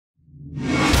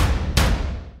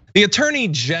The Attorney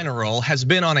General has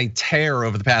been on a tear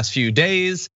over the past few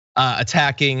days,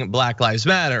 attacking Black Lives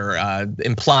Matter,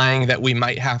 implying that we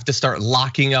might have to start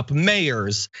locking up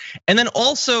mayors, and then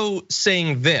also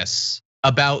saying this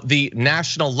about the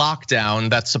national lockdown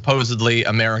that supposedly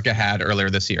America had earlier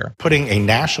this year. Putting a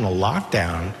national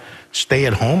lockdown,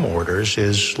 stay-at-home orders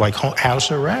is like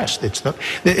house arrest. It's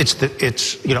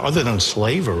other than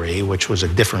slavery, which was a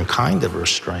different kind of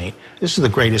restraint, this is the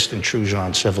greatest intrusion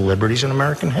on civil liberties in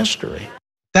American history.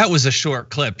 That was a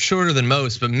short clip, shorter than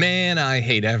most, but man, I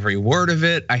hate every word of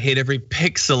it. I hate every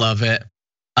pixel of it.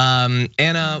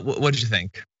 Anna, what did you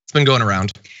think? It's been going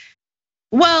around.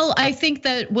 Well, I think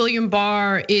that William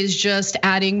Barr is just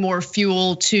adding more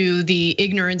fuel to the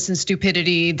ignorance and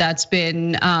stupidity that's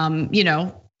been,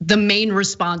 the main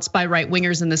response by right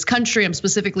wingers in this country. I'm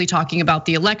specifically talking about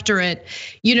the electorate.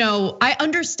 I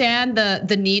understand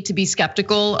the need to be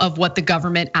skeptical of what the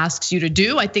government asks you to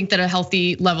do. I think that a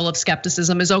healthy level of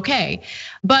skepticism is okay.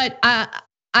 But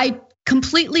I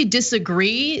completely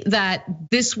disagree that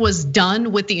this was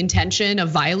done with the intention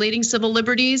of violating civil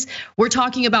liberties. We're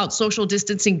talking about social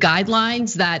distancing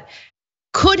guidelines that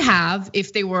could have,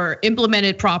 if they were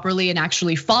implemented properly and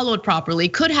actually followed properly,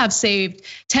 could have saved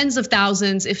tens of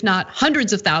thousands, if not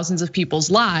hundreds of thousands of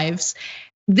people's lives.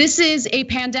 This is a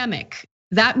pandemic.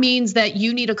 That means that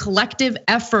you need a collective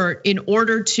effort in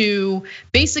order to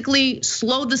basically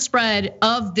slow the spread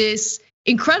of this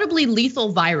incredibly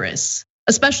lethal virus,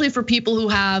 especially for people who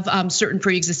have certain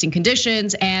pre-existing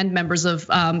conditions and members of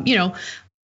older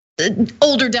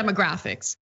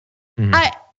demographics.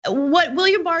 What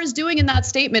William Barr is doing in that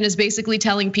statement is basically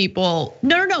telling people,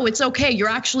 no, it's okay. You're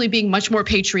actually being much more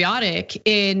patriotic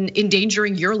in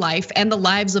endangering your life and the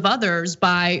lives of others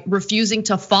by refusing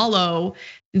to follow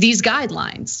these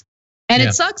guidelines. And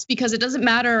it sucks because it doesn't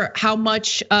matter how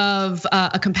much of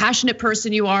a compassionate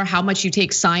person you are, how much you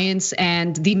take science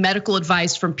and the medical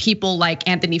advice from people like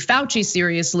Anthony Fauci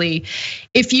seriously.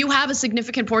 If you have a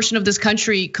significant portion of this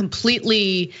country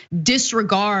completely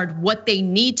disregard what they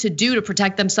need to do to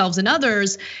protect themselves and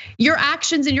others, your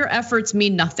actions and your efforts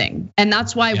mean nothing. And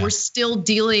that's why we're still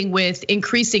dealing with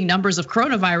increasing numbers of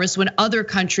coronavirus when other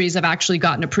countries have actually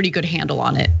gotten a pretty good handle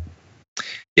on it.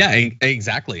 Yeah,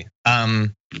 exactly.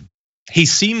 He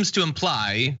seems to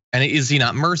imply, and is he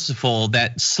not merciful,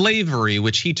 that slavery,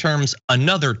 which he terms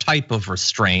another type of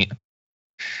restraint,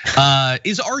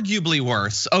 is arguably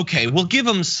worse. Okay, we'll give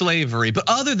him slavery, but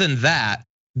other than that,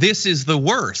 this is the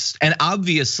worst. And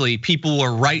obviously, people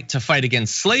were right to fight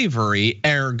against slavery,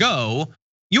 ergo,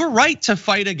 you're right to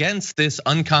fight against this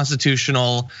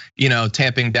unconstitutional,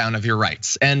 tamping down of your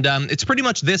rights. And it's pretty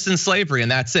much this and slavery,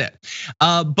 and that's it.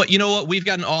 But you know what? We've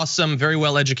got an awesome, very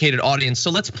well-educated audience.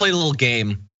 So let's play a little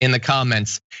game in the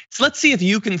comments. So let's see if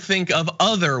you can think of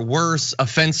other worse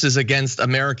offenses against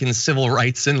American civil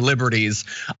rights and liberties,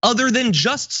 other than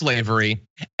just slavery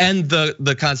and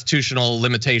the constitutional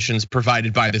limitations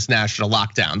provided by this national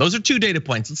lockdown. Those are 2 data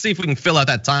points. Let's see if we can fill out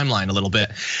that timeline a little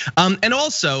bit. And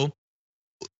also,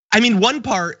 one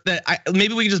part that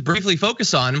maybe we can just briefly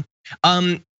focus on,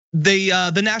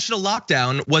 the national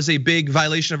lockdown was a big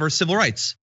violation of our civil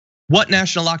rights. What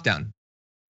national lockdown?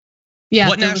 Yeah,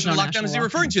 what national lockdown is he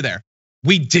referring to there?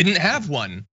 We didn't have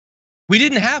one. We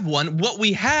didn't have one. What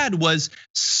we had was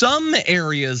some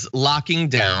areas locking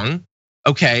down.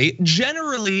 Okay,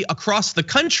 generally across the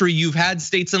country, you've had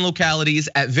states and localities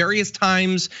at various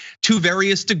times, to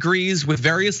various degrees, with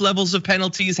various levels of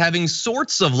penalties, having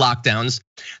sorts of lockdowns.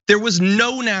 There was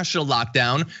no national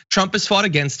lockdown. Trump has fought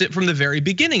against it from the very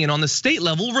beginning, and on the state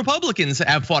level, Republicans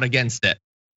have fought against it.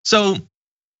 So,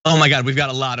 oh my God, we've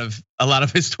got a lot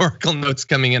of historical notes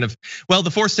coming in.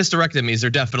 The forced hysterectomies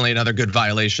are definitely another good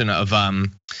violation of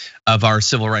our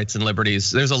civil rights and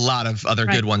liberties. There's a lot of other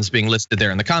good ones being listed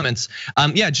there in the comments.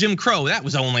 Jim Crow, that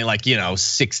was only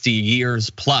 60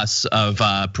 years plus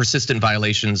of persistent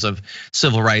violations of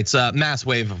civil rights. Mass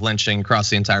wave of lynching across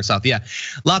the entire South. Yeah,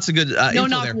 lots of good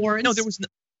info there. Warrants. No, there was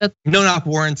no knock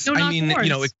warrants.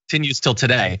 It continues till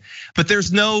today. But there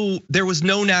was no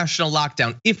national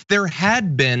lockdown. If there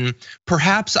had been,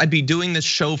 perhaps I'd be doing this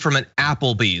show from an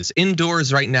Applebee's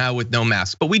indoors right now with no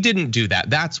mask. But we didn't do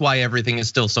that. That's why everything is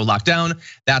still so locked down.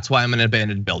 That's why I'm in an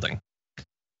abandoned building.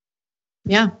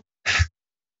 Yeah.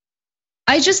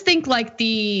 I just think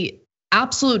the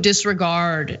absolute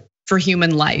disregard for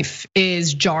human life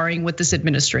is jarring with this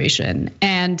administration.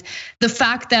 And the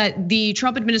fact that the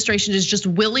Trump administration is just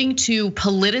willing to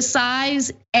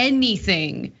politicize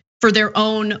anything for their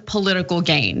own political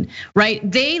gain, right?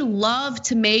 They love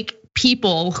to make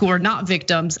people who are not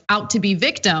victims out to be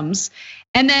victims.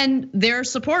 And then their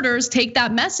supporters take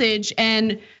that message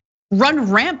and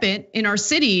run rampant in our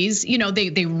cities.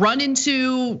 They run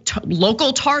into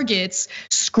local Targets,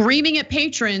 screaming at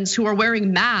patrons who are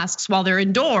wearing masks while they're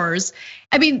indoors.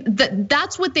 I mean,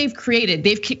 that's what they've created.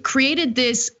 They've created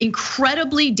this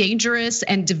incredibly dangerous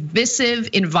and divisive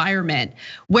environment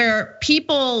where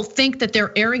people think that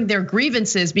they're airing their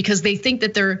grievances because they think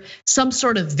that they're some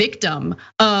sort of victim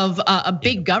of a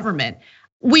big government.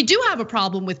 We do have a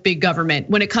problem with big government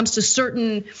when it comes to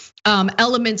certain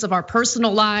elements of our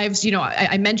personal lives.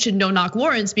 I mentioned no-knock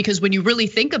warrants because when you really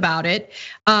think about it,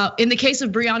 in the case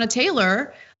of Breonna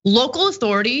Taylor, local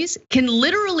authorities can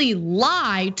literally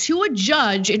lie to a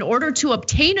judge in order to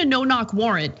obtain a no-knock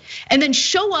warrant and then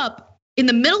show up in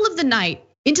the middle of the night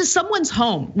into someone's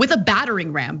home with a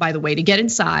battering ram, by the way, to get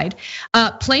inside,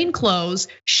 plain clothes,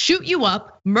 shoot you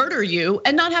up, murder you,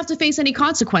 and not have to face any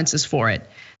consequences for it.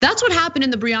 That's what happened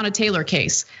in the Breonna Taylor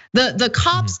case. The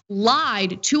cops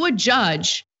lied to a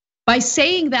judge by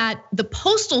saying that the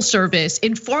Postal Service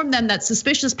informed them that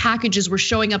suspicious packages were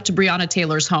showing up to Breonna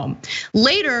Taylor's home.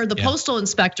 Later, the postal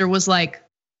inspector was like,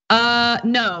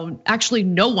 no, actually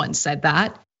no one said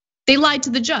that. They lied to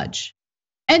the judge.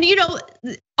 And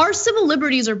our civil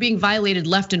liberties are being violated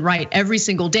left and right every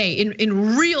single day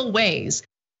in real ways.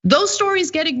 Those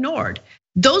stories get ignored.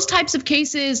 Those types of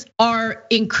cases are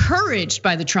encouraged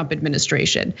by the Trump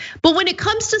administration. But when it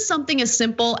comes to something as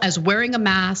simple as wearing a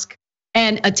mask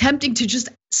and attempting to just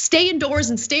stay indoors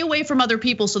and stay away from other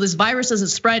people so this virus doesn't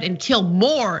spread and kill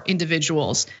more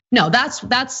individuals, no, that's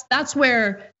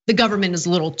where the government is a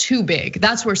little too big.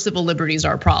 That's where civil liberties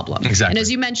are a problem. Exactly. And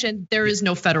as you mentioned, there is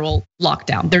no federal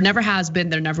lockdown. There never has been,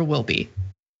 there never will be.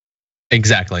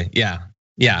 Exactly, yeah.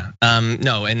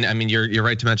 No, and I mean, you're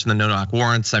right to mention the no-knock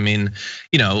warrants. I mean,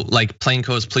 like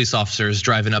plainclothes police officers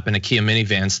driving up in a Kia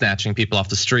minivan, snatching people off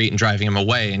the street and driving them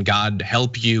away. And God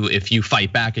help you if you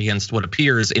fight back against what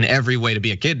appears in every way to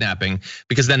be a kidnapping,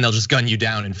 because then they'll just gun you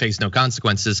down and face no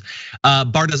consequences.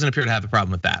 Barr doesn't appear to have a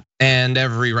problem with that. And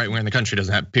every right winger in the country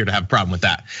doesn't appear to have a problem with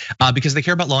that, because they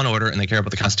care about law and order and they care about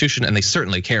the Constitution and they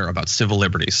certainly care about civil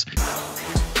liberties.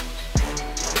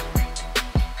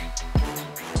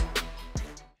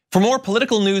 For more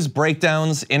political news,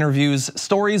 breakdowns, interviews,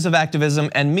 stories of activism,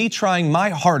 and me trying my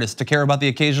hardest to care about the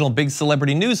occasional big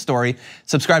celebrity news story,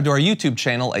 subscribe to our YouTube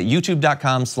channel at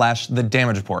youtube.com/The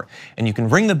Damage Report. And you can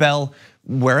ring the bell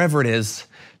wherever it is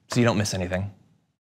so you don't miss anything.